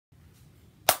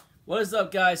What is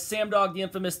up, guys? Sam Dog, the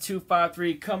infamous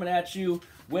 253, coming at you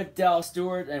with Dallas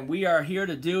Stewart, and we are here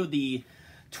to do the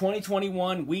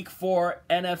 2021 Week 4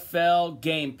 NFL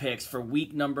game picks for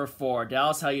week number 4.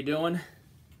 Dallas, how you doing?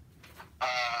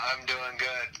 I'm doing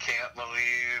good. Can't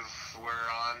believe we're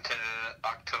on to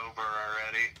October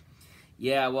already.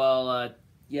 Yeah, well,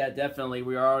 definitely.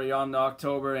 We are already on to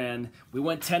October, and we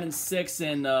went 10-6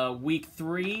 in week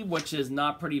 3, which is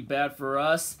not pretty bad for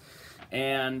us,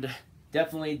 and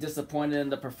definitely disappointed in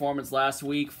the performance last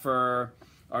week for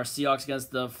our Seahawks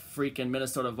against the freaking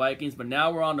Minnesota Vikings. But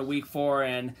now we're on to week 4,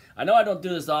 and I know I don't do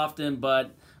this often,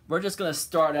 but we're just gonna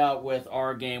start out with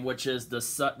our game, which is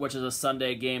a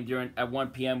Sunday game at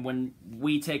 1 p.m. when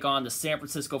we take on the San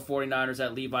Francisco 49ers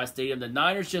at Levi Stadium. The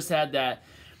Niners just had that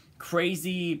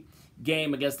crazy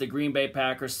game against the Green Bay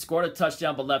Packers, scored a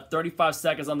touchdown but left 35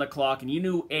 seconds on the clock, and you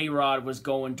knew A-Rod was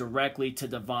going directly to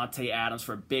Davante Adams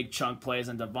for big chunk plays,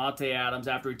 and Davante Adams,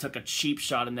 after he took a cheap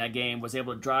shot in that game, was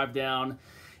able to drive down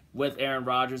with Aaron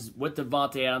Rodgers, with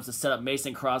Davante Adams, to set up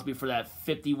Mason Crosby for that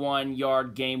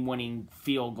 51-yard game-winning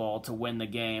field goal to win the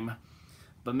game.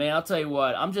 But man, I'll tell you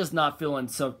what, I'm just not feeling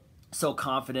so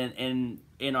confident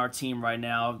in our team right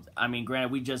now. I mean,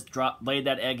 granted, we just laid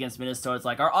that egg against Minnesota. It's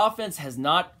like our offense has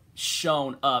not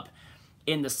shown up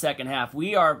in the second half.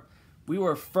 We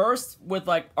were first with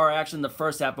our action in the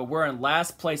first half, but we're in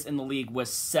last place in the league with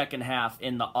second half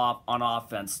on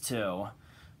offense too.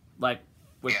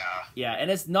 Yeah, and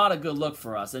it's not a good look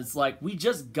for us. It's like we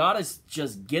just gotta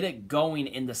get it going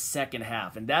in the second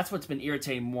half, and that's what's been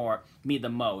irritating me the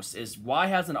most, is why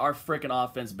hasn't our freaking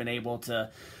offense been able to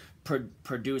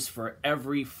produce for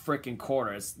every freaking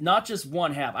quarter? It's not just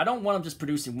one half. I don't want them just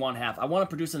producing one half. I want to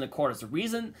produce in the quarters. The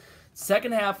reason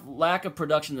second half, lack of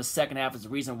production in the second half, is the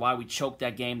reason why we choked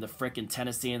that game to freaking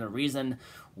Tennessee, and the reason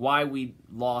why we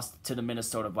lost to the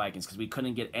Minnesota Vikings, because we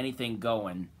couldn't get anything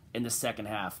going in the second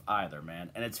half either, man.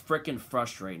 And it's freaking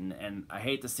frustrating, and I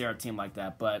hate to see our team like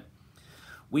that, but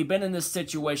we've been in this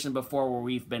situation before where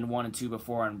we've been 1-2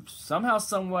 before, and somehow,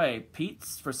 some way, Pete,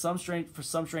 for some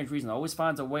strange reason, always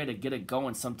finds a way to get it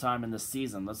going sometime in the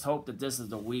season. Let's hope that this is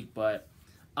the week, but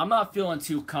I'm not feeling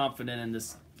too confident in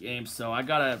this game, so I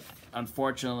gotta,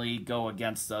 unfortunately, go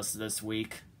against us this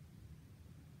week.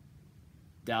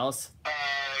 Dallas? Yeah,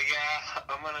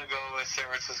 I'm gonna go with San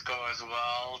Francisco as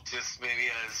well, just maybe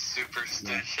as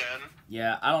superstition.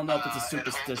 Yeah, I don't know if it's a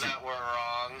superstition. And hope that we're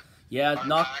wrong. Yeah, our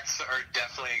backs are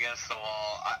definitely against the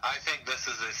wall. I think this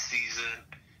is a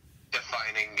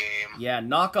season-defining game. Yeah,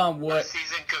 knock on wood. The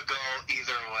season could go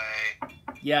either way.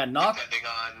 Yeah, depending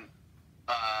on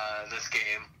this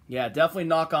game. Yeah, definitely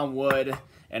knock on wood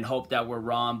and hope that we're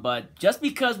wrong. But just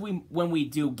because when we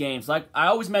do games, like I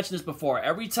always mentioned this before,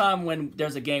 every time when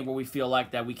there's a game where we feel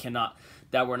like that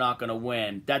we're not going to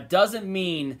win, that doesn't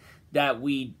mean that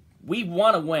we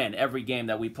want to win every game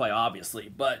that we play, obviously,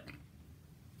 but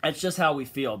it's just how we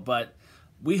feel. But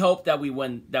we hope that we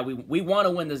win, that we want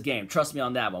to win this game. Trust me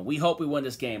on that one. We hope we win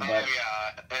this game. But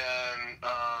yeah, and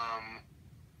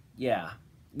yeah,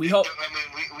 we hope. I mean,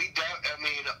 we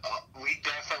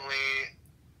definitely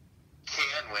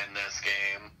can win this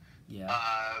game. Yeah.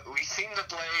 We seem to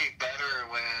play better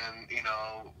when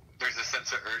there's a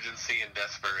sense of urgency and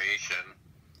desperation.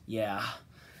 Yeah.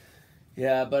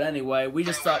 Yeah, but anyway, we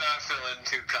just thought. We're not feeling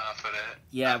too confident.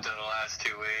 Yeah. After the last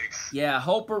 2 weeks. Yeah,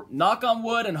 knock on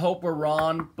wood and hope we're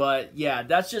wrong. But yeah,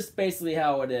 that's just basically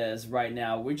how it is right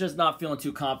now. We're just not feeling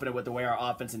too confident with the way our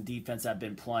offense and defense have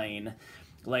been playing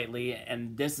lately,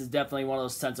 and this is definitely one of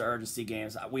those sense of urgency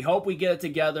games. We hope we get it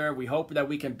together. We hope that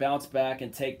we can bounce back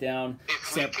and take down.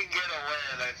 If we can get a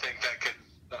win, I think that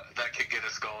could get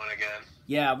us going again.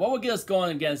 Yeah, what would get us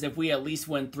going again is if we at least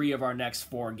win 3 of our next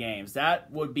 4 games. That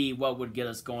would be what would get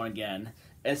us going again,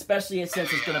 especially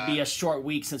since it's going to be a short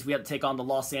week, since we have to take on the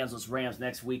Los Angeles Rams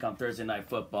next week on Thursday Night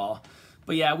Football.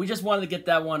 But yeah, we just wanted to get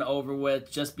that one over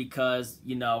with, just because,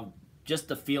 just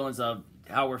the feelings of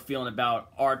how we're feeling about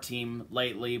our team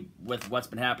lately with what's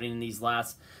been happening in these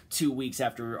last 2 weeks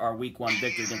after our Week 1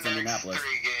 victory against Indianapolis.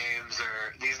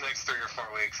 These next 3 or 4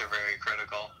 weeks are very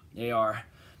critical. They are.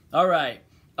 All right.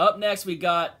 Up next, we're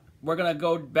going to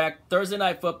go back Thursday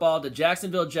Night Football. The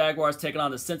Jacksonville Jaguars taking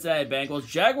on the Cincinnati Bengals.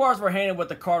 Jaguars were hanging with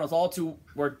the Cardinals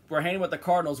were hanging with the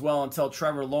Cardinals well until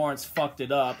Trevor Lawrence fucked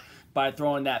it up by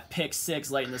throwing that pick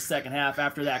 6 late in the second half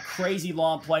after that crazy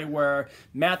long play where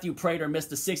Matthew Prater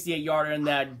missed a 68-yarder, and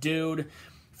that dude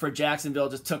for Jacksonville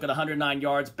just took it 109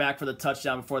 yards back for the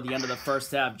touchdown before the end of the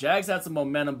first half. Jags had some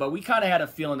momentum, but we kind of had a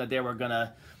feeling that they were going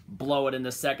to blow it in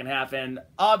the second half. And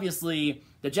obviously,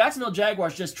 the Jacksonville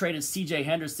Jaguars just traded C.J.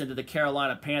 Henderson to the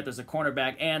Carolina Panthers, a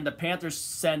cornerback, and the Panthers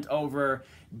sent over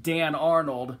Dan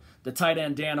Arnold, the tight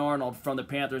end Dan Arnold from the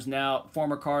Panthers, now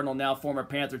former Cardinal, now former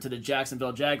Panther, to the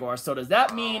Jacksonville Jaguars. So does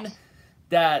that mean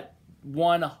that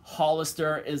one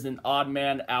Hollister is an odd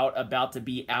man out, about to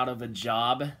be out of a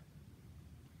job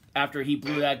after he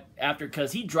blew that,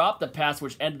 because he dropped the pass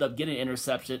which ended up getting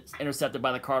intercepted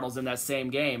by the Cardinals in that same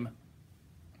game?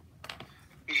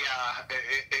 Yeah,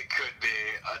 it could be.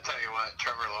 I'll tell you what,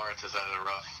 Trevor Lawrence has had a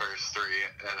rough first 3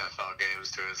 NFL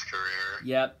games to his career.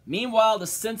 Yep. Meanwhile, the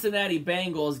Cincinnati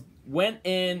Bengals went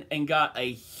in and got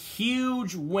a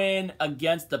huge win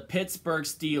against the Pittsburgh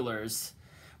Steelers.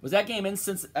 Was that game in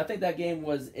Cincinnati? I think that game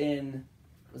was in...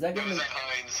 Was that game in...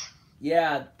 Hines.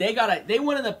 Yeah, they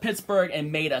went into Pittsburgh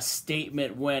and made a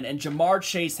statement win, and Jamar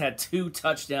Chase had 2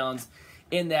 touchdowns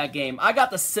in that game. I got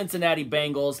the Cincinnati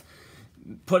Bengals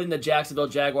putting the Jacksonville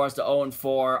Jaguars to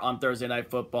 0-4 on Thursday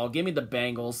Night Football. Give me the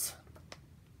Bengals.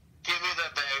 Give me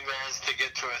the Bengals to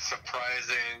get to a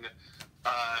surprising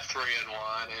 3-1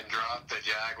 and drop the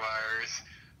Jaguars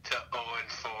to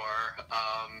 0-4.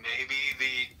 Maybe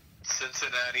the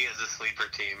Cincinnati is a sleeper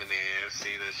team in the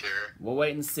AFC this year. We'll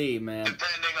wait and see, man. Depending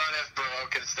on if Burrow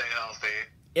can stay healthy.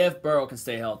 If Burrow can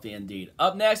stay healthy, indeed.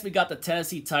 Up next, we got the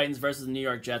Tennessee Titans versus the New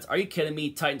York Jets. Are you kidding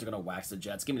me? Titans are going to wax the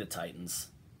Jets. Give me the Titans.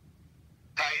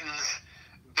 Titans,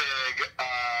 big,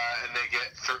 and they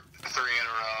get 3 in a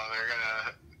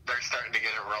row. They're starting to get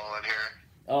it rolling here.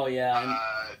 Oh, yeah.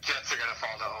 Jets are going to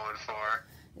fall to 0-4.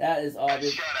 That is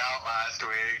obvious. Shut out last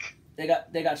week.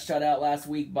 They got shut out last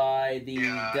week by the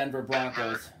Denver Broncos.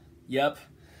 Denver. Yep.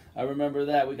 I remember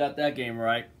that. We got that game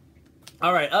right.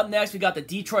 All right, up next, we got the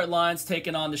Detroit Lions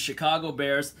taking on the Chicago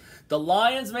Bears. The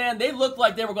Lions, man, they looked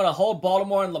like they were going to hold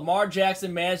Baltimore, and Lamar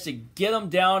Jackson managed to get them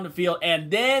down the field.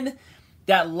 And then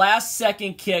that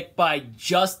last-second kick by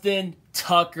Justin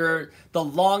Tucker, the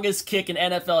longest kick in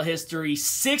NFL history,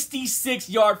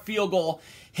 66-yard field goal,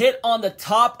 hit on the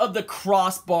top of the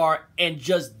crossbar and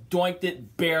just doinked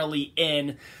it barely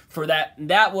in for that.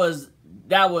 That was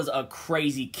a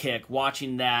crazy kick.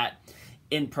 Watching that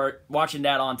on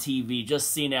TV,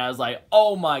 just seeing it, I was like,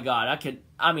 oh my god, if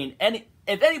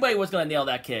anybody was going to nail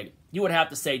that kick, you would have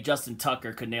to say Justin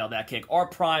Tucker could nail that kick, or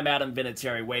prime Adam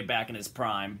Vinatieri way back in his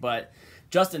prime. But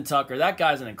Justin Tucker, that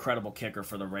guy's an incredible kicker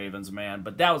for the Ravens, man.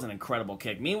 But that was an incredible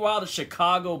kick. Meanwhile, the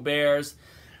Chicago Bears,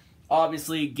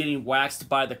 obviously getting waxed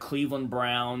by the Cleveland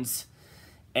Browns,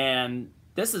 and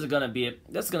this is going to be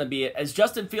it. Is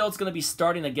Justin Fields going to be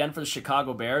starting again for the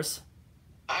Chicago Bears?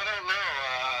 I don't know.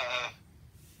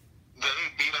 They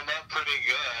beat them up pretty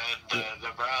good.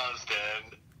 The Browns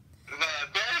did. The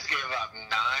Bears gave up 9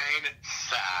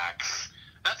 sacks.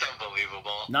 That's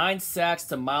unbelievable. 9 sacks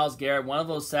to Myles Garrett. One of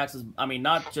those sacks was,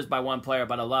 not just by one player,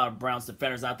 but a lot of Browns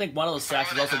defenders. And I think one of those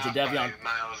sacks was also Jadeveon.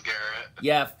 Myles Garrett.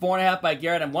 Yeah, 4.5 by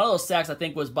Garrett, and one of those sacks I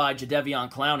think was by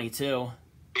Jadeveon Clowney too.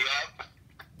 Yep.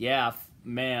 Yeah,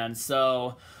 man.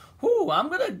 So, I'm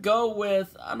gonna go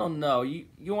with, I don't know. You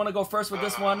want to go first with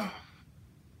this one?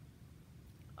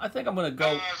 I think I'm gonna go.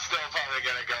 I'm still probably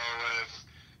gonna go with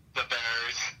the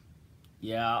Bears.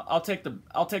 Yeah, I'll take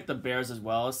the Bears as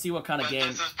well. Let's see what kind of game.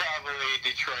 This is probably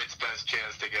Detroit's best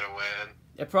chance to get a win.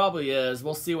 It probably is.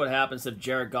 We'll see what happens if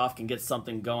Jared Goff can get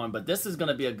something going. But this is going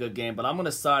to be a good game. But I'm going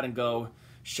to side and go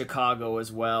Chicago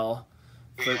as well.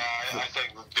 I think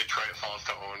Detroit falls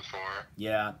to 0-4.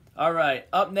 Yeah. All right.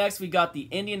 Up next, we got the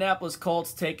Indianapolis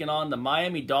Colts taking on the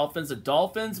Miami Dolphins. The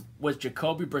Dolphins, with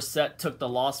Jacoby Brissett, took the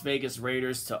Las Vegas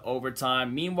Raiders to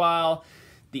overtime. Meanwhile,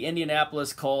 the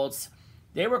Indianapolis Colts,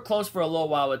 they were close for a little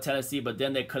while with Tennessee, but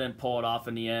then they couldn't pull it off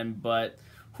in the end. But,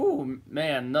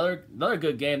 man, another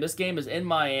good game. This game is in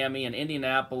Miami, and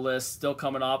Indianapolis still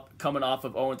coming off of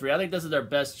 0-3. I think this is their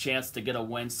best chance to get a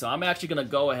win. So I'm actually going to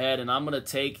go ahead, and I'm going to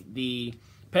take the,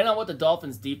 depending on what the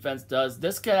Dolphins defense does,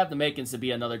 this could have the makings to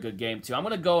be another good game too. I'm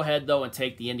going to go ahead, though, and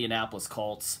take the Indianapolis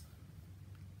Colts.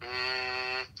 Yeah,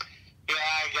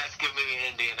 I guess give me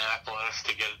Indianapolis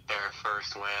to get their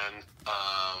first win.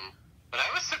 But I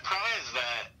was surprised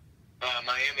that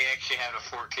Miami actually had a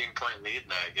 14-point lead in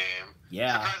that game.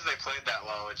 Yeah. Surprised they played that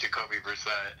well with Jacoby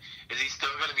Brissett. Is he still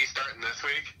going to be starting this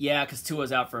week? Yeah, because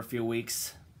Tua's out for a few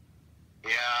weeks. Yeah.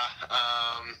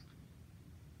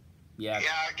 Yeah,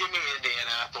 give me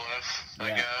Indianapolis, I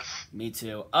guess. Me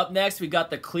too. Up next, we got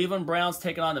the Cleveland Browns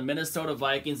taking on the Minnesota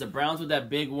Vikings. The Browns with that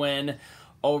big win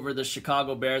over the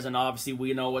Chicago Bears, and obviously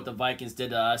we know what the Vikings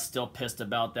did to us. Still pissed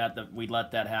about that we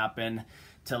let that happen,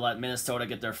 to let Minnesota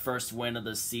get their first win of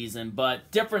the season. But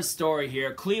different story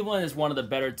here. Cleveland is one of the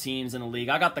better teams in the league.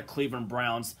 I got the Cleveland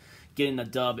Browns getting the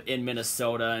dub in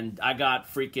Minnesota. And I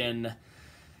got freaking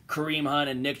Kareem Hunt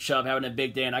and Nick Chubb having a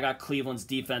big day, and I got Cleveland's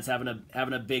defense having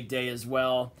a big day as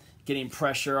well, getting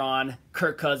pressure on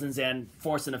Kirk Cousins and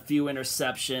forcing a few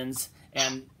interceptions.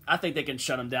 And I think they can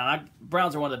shut them down.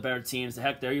 Browns are one of the better teams.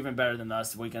 Heck, they're even better than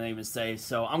us, we can even say.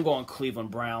 So I'm going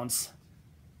Cleveland Browns.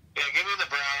 Yeah, give me the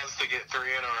Browns to get 3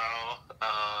 in a row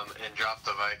and drop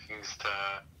the Vikings to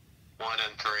 1-3.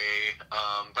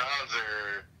 Browns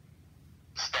are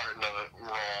starting to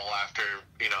roll after,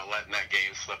 letting that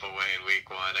game slip away in week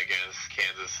 1 against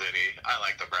Kansas City. I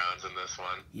like the Browns in this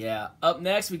one. Yeah. Up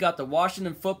next, we got the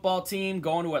Washington football team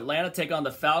going to Atlanta, take on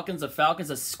the Falcons. The Falcons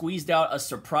have squeezed out a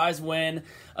surprise win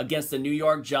against the New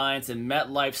York Giants in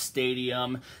MetLife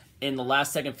Stadium in the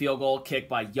last-second field goal kick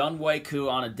by Younghoe Koo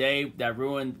on a day that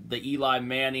ruined the Eli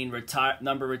Manning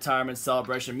number retirement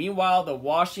celebration. Meanwhile, the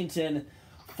Washington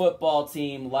football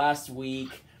team last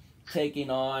week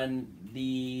taking on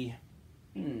the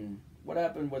what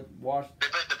happened with Washington? They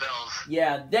played the Bills.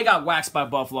 Yeah, they got waxed by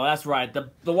Buffalo. That's right. The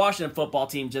Washington football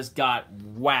team just got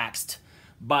waxed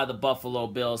by the Buffalo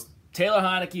Bills. Taylor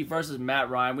Heineke versus Matt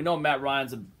Ryan. We know Matt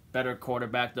Ryan's a better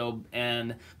quarterback though,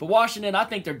 but Washington, I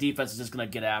think their defense is just going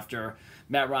to get after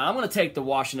Matt Ryan. I'm going to take the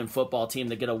Washington football team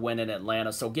to get a win in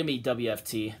Atlanta. So give me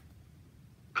WFT.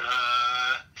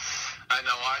 I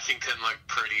know Washington looked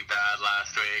pretty bad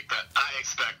last week, but I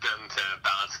expect them to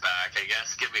bounce back. I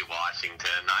guess give me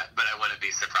Washington, but I wouldn't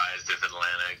be surprised if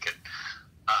Atlanta could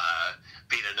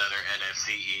beat another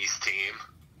NFC East team.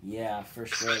 Yeah, for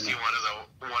sure. Especially one of the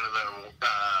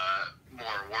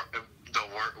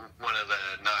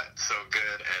not so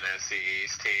good NFC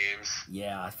East teams.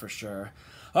 Yeah, for sure.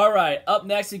 All right, up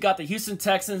next we got the Houston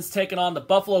Texans taking on the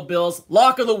Buffalo Bills.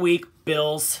 Lock of the week,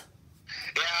 Bills.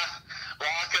 Yeah,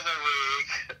 lock of the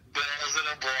week. Bills in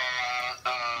a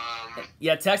blowout.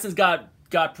 Yeah, Texans got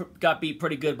beat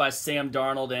pretty good by Sam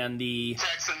Darnold and the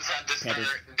Texans had to start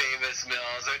Davis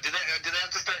Mills. Do they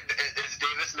have to start? Is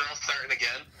Davis Mills starting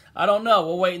again? I don't know.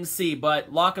 We'll wait and see.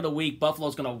 But lock of the week,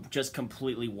 Buffalo's going to just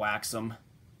completely wax them.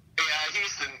 Yeah,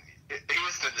 Houston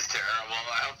is terrible.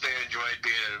 I hope they enjoyed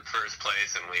being in first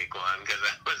place in week 1 because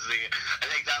I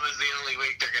think that was the only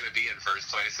week they're going to be in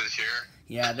first place this year.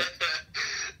 Yeah,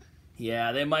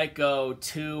 yeah, they might go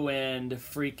 2 and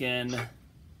freaking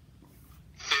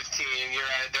 15. You're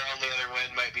right. Their only other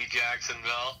win might be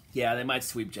Jacksonville. Yeah, they might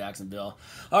sweep Jacksonville.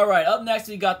 All right, up next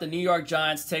we got the New York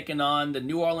Giants taking on the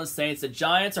New Orleans Saints. The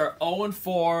Giants are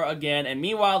 0-4 again, and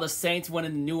meanwhile the Saints went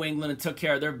into New England and took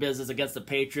care of their business against the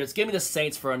Patriots. Give me the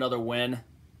Saints for another win.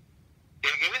 Yeah,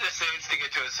 give me the Saints to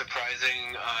get to a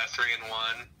surprising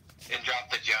 3-1 and drop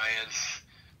the Giants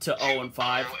to 0-5.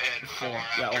 0-4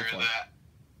 after that.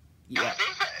 Yeah.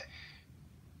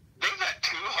 They've had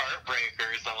 2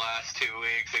 heartbreakers the last 2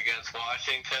 weeks against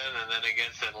Washington and then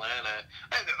against Atlanta.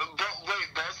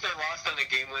 Both they lost on a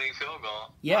game-winning field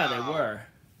goal. Yeah, wow. They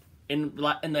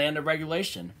were in the end of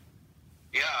regulation.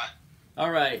 Yeah.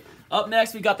 All right. Up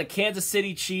next, we got the Kansas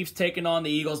City Chiefs taking on the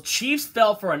Eagles. Chiefs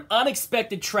fell for an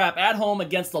unexpected trap at home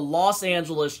against the Los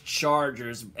Angeles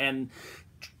Chargers, and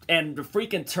the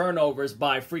freaking turnovers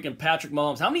by freaking Patrick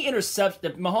Mahomes. How many interceptions?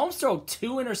 Did Mahomes throw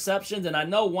 2 interceptions? And I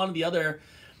know one of the other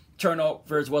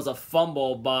turnovers was a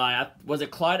fumble by, was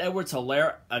it Clyde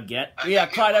Edwards-Helaire again? Yeah,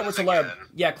 Clyde Edwards-Helaire.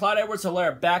 Yeah, Clyde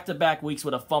Edwards-Helaire back-to-back weeks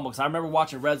with a fumble. Because I remember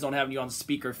watching Red Zone having you on the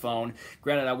speakerphone.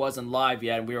 Granted, I wasn't live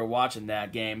yet, and we were watching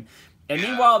that game. And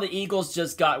meanwhile, the Eagles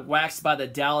just got waxed by the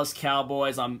Dallas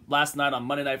Cowboys last night on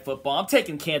Monday Night Football. I'm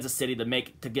taking Kansas City to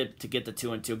get the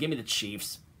 2-2. Give me the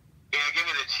Chiefs. Yeah, give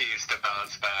me the Chiefs to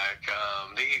bounce back.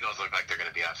 The Eagles look like they're going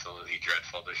to be absolutely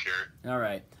dreadful this year. All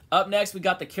right. Up next, we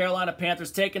got the Carolina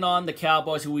Panthers taking on the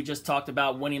Cowboys, who we just talked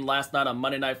about winning last night on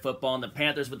Monday Night Football. And the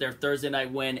Panthers with their Thursday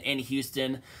night win in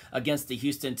Houston against the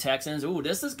Houston Texans. Ooh,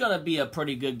 this is going to be a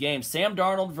pretty good game. Sam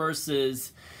Darnold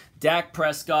versus Dak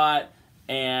Prescott.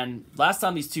 And last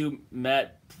time these two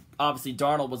met, obviously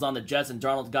Darnold was on the Jets, and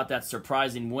Darnold got that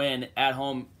surprising win at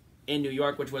home in New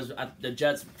York, which was the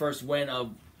Jets' first win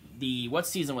of what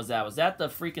season was that? Was that the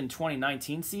freaking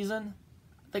 2019 season?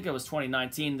 I think it was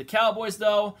 2019. The Cowboys,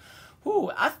 though,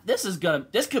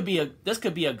 this could be a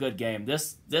good game.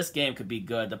 This game could be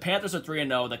good. The Panthers are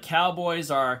 3-0. The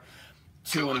Cowboys are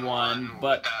 2-1.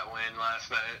 But that win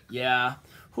last night. Yeah.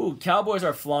 Cowboys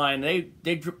are flying.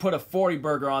 They put a 40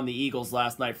 burger on the Eagles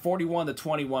last night.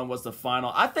 41-21 was the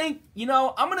final. I think,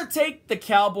 I'm going to take the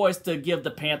Cowboys to give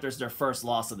the Panthers their first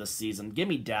loss of the season. Give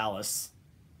me Dallas.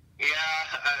 Yeah,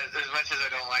 as much as I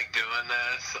don't like doing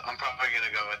this, I'm probably going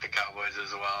to go with the Cowboys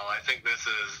as well. I think this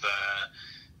is the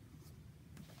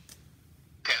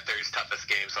Panthers' toughest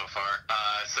game so far.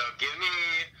 So give me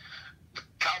the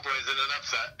Cowboys in an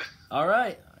upset. All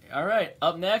right. All right.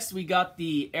 Up next, we got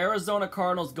the Arizona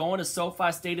Cardinals going to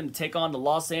SoFi Stadium to take on the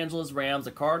Los Angeles Rams.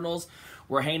 The Cardinals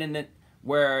were kind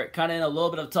of in a little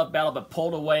bit of a tough battle, but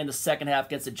pulled away in the second half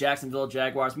against the Jacksonville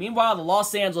Jaguars. Meanwhile, the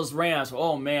Los Angeles Rams,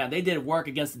 oh man, they did work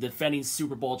against the defending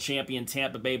Super Bowl champion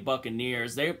Tampa Bay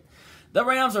Buccaneers. The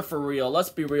Rams are for real. Let's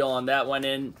be real on that one,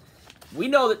 and we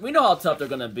know how tough they're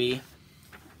gonna be.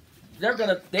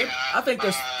 I think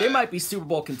they might be Super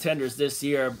Bowl contenders this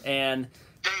year, and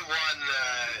they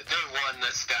won the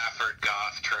Stafford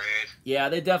Goff trade. Yeah,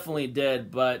 they definitely did,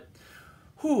 but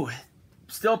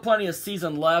still plenty of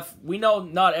season left. We know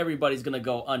not everybody's going to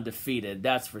go undefeated,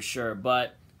 that's for sure,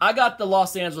 but I got the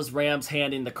Los Angeles Rams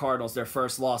handing the Cardinals their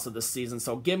first loss of the season,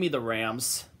 so give me the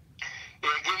Rams. Yeah,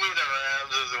 give me the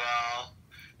Rams as well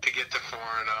to get to 4-0.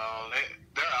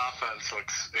 Their offense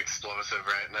looks explosive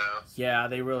right now. Yeah,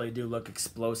 they really do look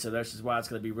explosive. That's just why it's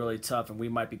going to be really tough, and we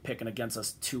might be picking against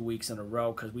us 2 weeks in a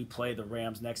row because we play the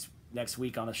Rams next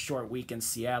week on a short week in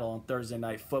Seattle on Thursday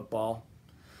Night Football.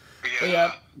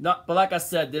 Yeah. But like I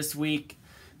said, this week,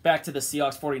 back to the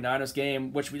Seahawks 49ers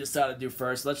game, which we decided to do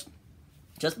first.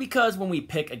 Just because when we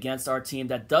pick against our team,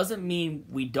 that doesn't mean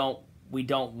we don't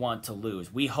want to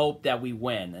lose. We hope that we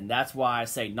win, and that's why I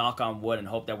say knock on wood and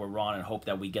hope that we're wrong and hope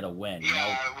that we get a win. You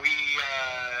know?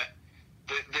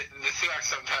 The Seahawks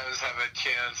sometimes have a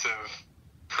chance of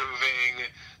proving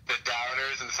the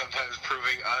doubters and sometimes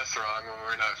proving us wrong when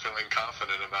we're not feeling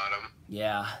confident about them.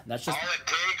 Yeah, that's just all it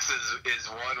takes is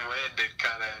one win to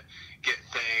kind of get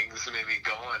things maybe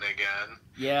going again.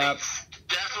 Yeah, they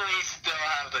definitely still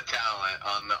have the talent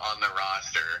on the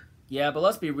roster. Yeah, but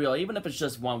let's be real. Even if it's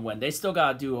just one win, they still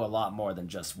gotta do a lot more than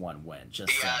just one win. They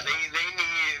need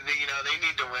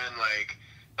to win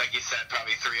like you said,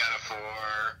 probably 3 out of 4,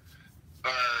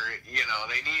 or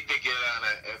they need to get on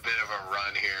a bit of a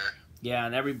run here. Yeah,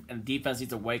 and defense needs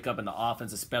to wake up, and the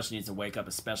offense especially needs to wake up,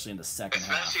 especially in the second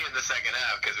half. Especially in the second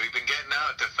half, because we've been getting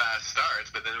out to fast starts,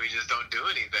 but then we just don't do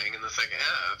anything in the second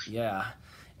half. Yeah,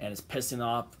 and it's pissing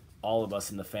off all of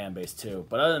us in the fan base too.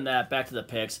 But other than that, back to the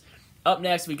picks. Up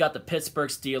next, we got the Pittsburgh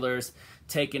Steelers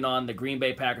taking on the Green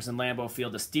Bay Packers in Lambeau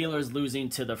Field. The Steelers losing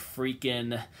to the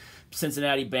freaking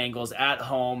Cincinnati Bengals at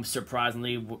home,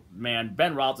 surprisingly. Man,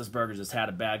 Ben Roethlisberger just had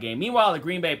a bad game. Meanwhile, the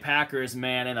Green Bay Packers,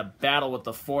 man, in a battle with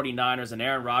the 49ers and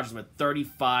Aaron Rodgers with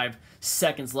 35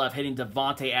 seconds left, hitting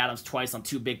Devontae Adams twice on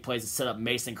 2 big plays to set up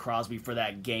Mason Crosby for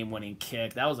that game-winning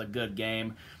kick. That was a good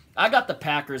game. I got the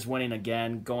Packers winning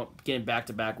again, getting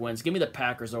back-to-back wins. Give me the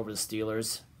Packers over the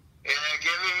Steelers. Yeah,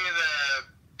 give me the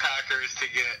Packers to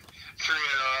get 3-0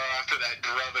 after that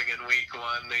drubbing in Week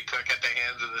 1 they took at the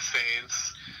hands of the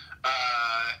Saints.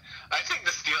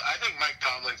 I think Mike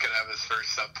Tomlin could have his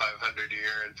first sub-500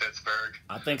 year in Pittsburgh.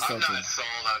 I think so, too. I'm not sold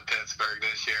on Pittsburgh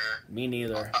this year. Me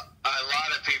neither. A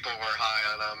lot of people were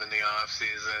high on them in the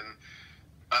offseason.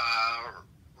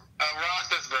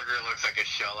 Roethlisberger looks like a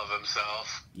shell of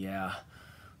himself. Yeah.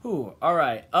 All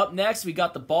right. Up next, we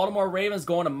got the Baltimore Ravens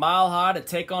going to Mile High to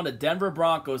take on the Denver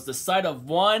Broncos, the site of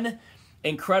one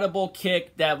incredible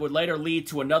kick that would later lead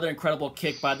to another incredible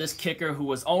kick by this kicker who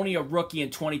was only a rookie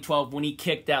in 2012 when he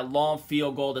kicked that long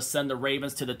field goal to send the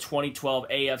Ravens to the 2012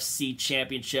 AFC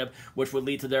Championship, which would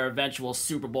lead to their eventual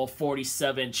Super Bowl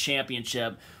 47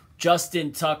 championship.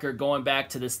 Justin Tucker going back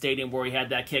to the stadium where he had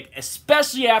that kick,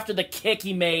 especially after the kick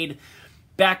he made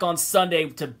back on Sunday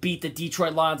to beat the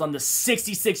Detroit Lions on the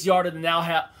 66-yarder to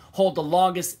now hold the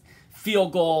longest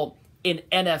field goal in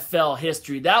NFL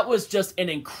history. That was just an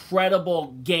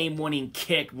incredible game-winning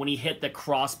kick when he hit the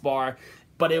crossbar,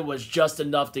 but it was just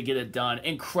enough to get it done.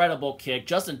 Incredible kick.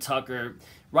 Justin Tucker,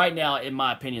 right now, in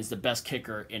my opinion, is the best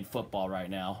kicker in football right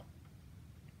now.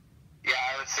 Yeah,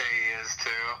 I would say he is, too.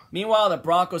 Meanwhile, the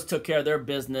Broncos took care of their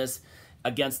business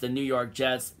against the New York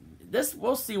Jets.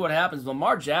 We'll see what happens.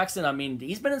 Lamar Jackson, I mean,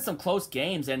 he's been in some close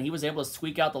games, and he was able to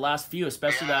squeak out the last few,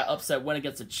 especially that upset win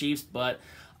against the Chiefs. But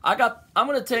I'm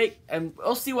going to take, and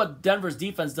we'll see what Denver's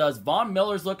defense does. Von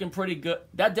Miller's looking pretty good.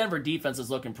 That Denver defense is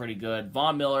looking pretty good.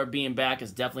 Von Miller being back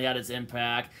has definitely had its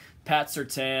impact. Pat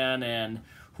Surtain and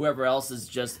whoever else is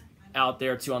just out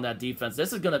there too on that defense.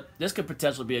 This could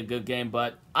potentially be a good game,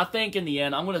 but I think in the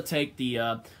end I'm going to take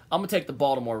the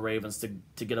Baltimore Ravens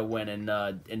to get a win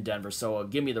in Denver. So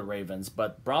give me the Ravens.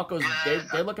 But Broncos,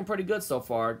 they're looking pretty good so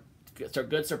far. It's a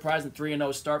good surprising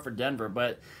 3-0 start for Denver.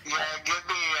 But yeah, give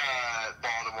me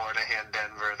Baltimore to hand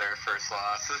Denver their first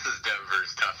loss. This is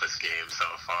Denver's toughest game so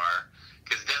far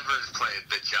because Denver's played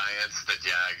the Giants, the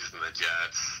Jags, and the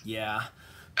Jets. Yeah.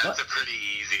 That's a pretty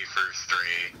easy first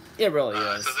 3. It really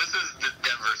is. So this is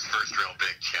Denver's first real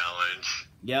big challenge.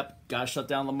 Yep, gotta shut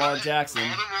down Lamar Jackson.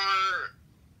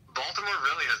 Baltimore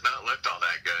really has not looked all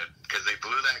that good because they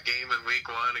blew that game in Week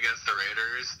 1 against the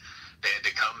Raiders. They had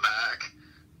to come back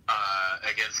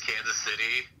against Kansas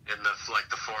City in the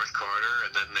fourth quarter,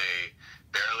 and then they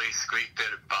barely squeaked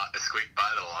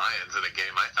by the Lions in a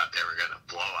game I thought they were going to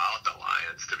blow out the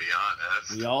Lions, to be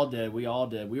honest. We all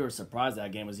did. We were surprised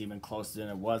that game was even closer than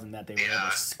it was, and that they were able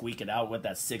to squeak it out with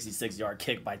that 66-yard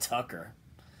kick by Tucker.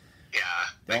 Yeah,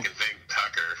 they can thank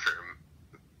Tucker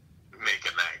for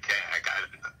making that kick.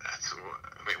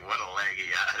 What a leg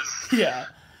he has.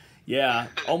 Yeah.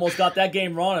 Almost got that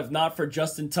game wrong if not for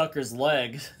Justin Tucker's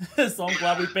leg. So I'm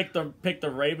glad we picked the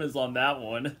Ravens on that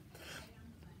one.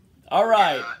 All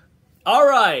right.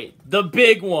 The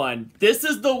big one. This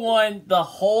is the one the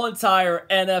whole entire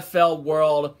NFL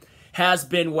world has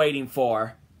been waiting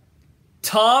for.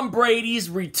 Tom Brady's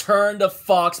return to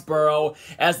Foxborough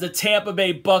as the Tampa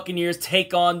Bay Buccaneers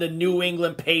take on the New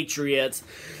England Patriots.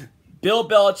 Bill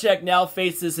Belichick now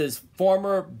faces his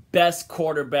former best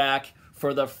quarterback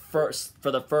for the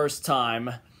first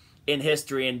time in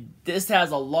history, and this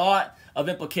has a lot of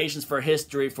implications for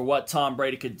history for what Tom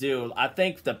Brady could do. I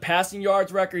think the passing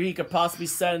yards record he could possibly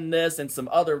set in this, and some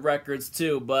other records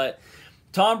too, but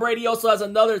Tom Brady also has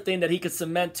another thing that he could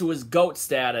cement to his GOAT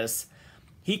status.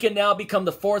 He can now become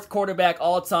the fourth quarterback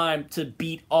all time to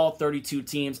beat all 32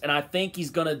 teams, and I think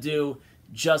he's going to do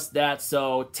just that.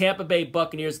 So Tampa Bay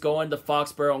Buccaneers go into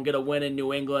Foxborough and get a win in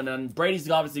New England, and Brady's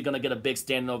obviously going to get a big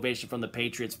standing ovation from the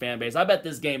Patriots fan base. I bet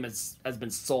this game has been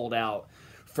sold out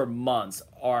for months,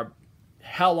 or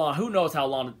how long? Who knows how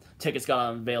long tickets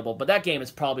got available, but that game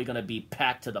is probably going to be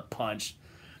packed to the punch.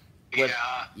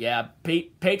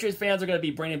 Patriots fans are going to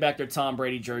be bringing back their Tom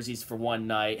Brady jerseys for one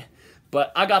night,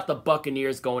 but I got the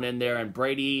Buccaneers going in there, and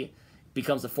Brady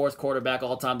becomes the fourth quarterback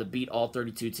all time to beat all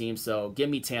 32 teams, so give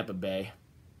me Tampa Bay.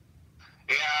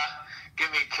 Yeah, give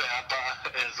me Tampa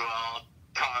as well.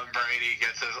 Tom Brady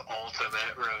gets his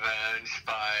ultimate revenge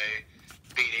by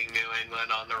beating New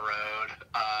England on the road.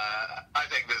 I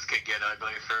think this could get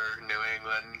ugly for New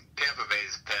England. Tampa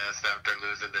Bay's pissed after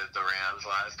losing to the Rams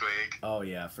last week. Oh,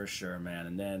 yeah, for sure, man.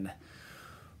 And then,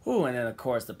 of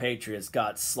course, the Patriots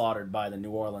got slaughtered by the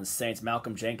New Orleans Saints.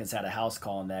 Malcolm Jenkins had a house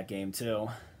call in that game, too.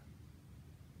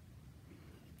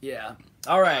 Yeah.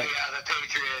 All right. Yeah, the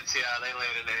Patriots, they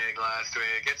laid an egg last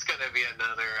week. It's going to be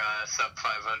another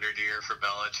sub-500 year for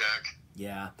Belichick.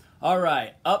 Yeah. All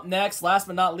right. Up next, last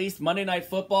but not least, Monday Night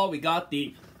Football. We got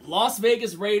the Las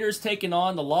Vegas Raiders taking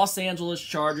on the Los Angeles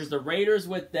Chargers. The Raiders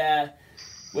with that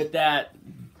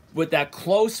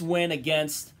close win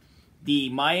against the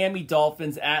Miami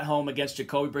Dolphins at home against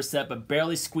Jacoby Brissett, but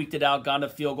barely squeaked it out, got into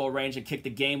field goal range, and kicked the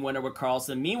game winner with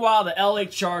Carlson. Meanwhile, the LA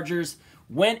Chargers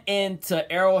went into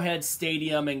Arrowhead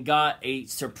Stadium and got a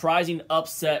surprising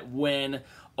upset win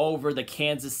over the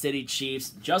Kansas City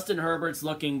Chiefs. Justin Herbert's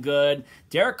looking good.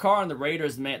 Derek Carr and the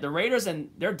Raiders, man, the Raiders and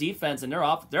their defense and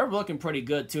they're looking pretty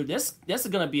good too. This is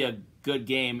going to be a good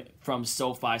game from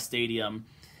SoFi Stadium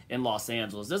in Los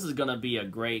Angeles. This is going to be a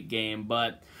great game,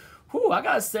 but I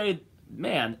got to say,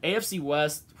 man, AFC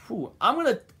West, I'm going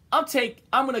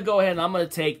to go ahead and I'm going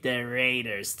to take the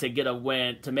Raiders to get a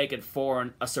win, to make it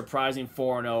a surprising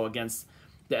 4-0 against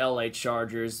the LA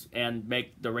Chargers and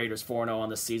make the Raiders 4-0 on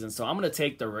the season. So I'm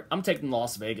taking the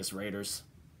Las Vegas Raiders.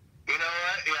 You know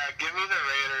what? Yeah, give me the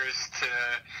Raiders to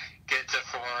get to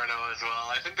 4-0 as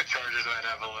well. I think the Chargers might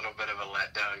have a little bit of a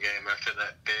letdown game after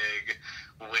that big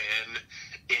win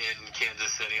in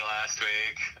Kansas City last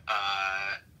week.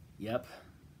 Yep.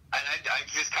 I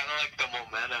just kind of like the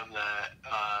momentum that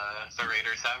the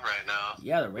Raiders have right now.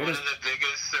 Yeah, the Raiders. One of the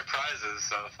biggest surprises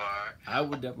so far. I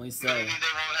would definitely say. Maybe they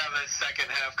won't have a second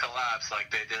half collapse like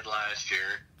they did last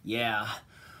year. Yeah.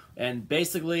 And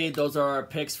basically, those are our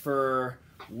picks for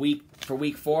week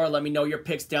 4. Let me know your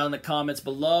picks down in the comments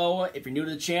below. If you're new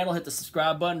to the channel, hit the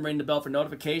subscribe button, ring the bell for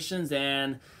notifications,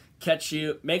 and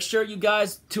make sure you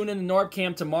guys tune in to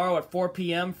NorbCam tomorrow at 4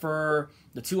 p.m. for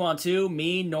the 2-on-2.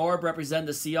 Me, Norb, represent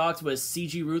the Seahawks with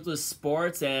CG Ruthless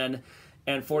Sports, and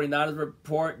 49ers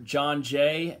Report, John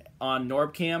Jay on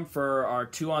NorbCam for our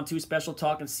 2-on-2 special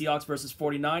talking Seahawks versus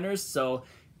 49ers. So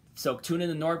tune in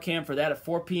to NorbCam for that at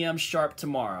 4 p.m. sharp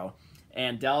tomorrow.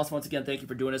 And Dallas, once again, thank you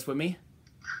for doing this with me.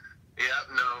 Yep,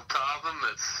 no problem.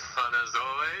 It's fun as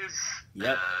always.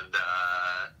 Yep. And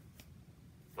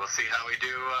we'll see how we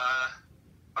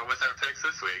do with our picks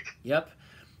this week. Yep.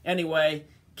 Anyway,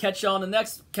 catch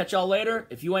y'all later.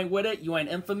 If you ain't with it, you ain't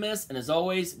infamous. And as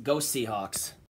always, go Seahawks.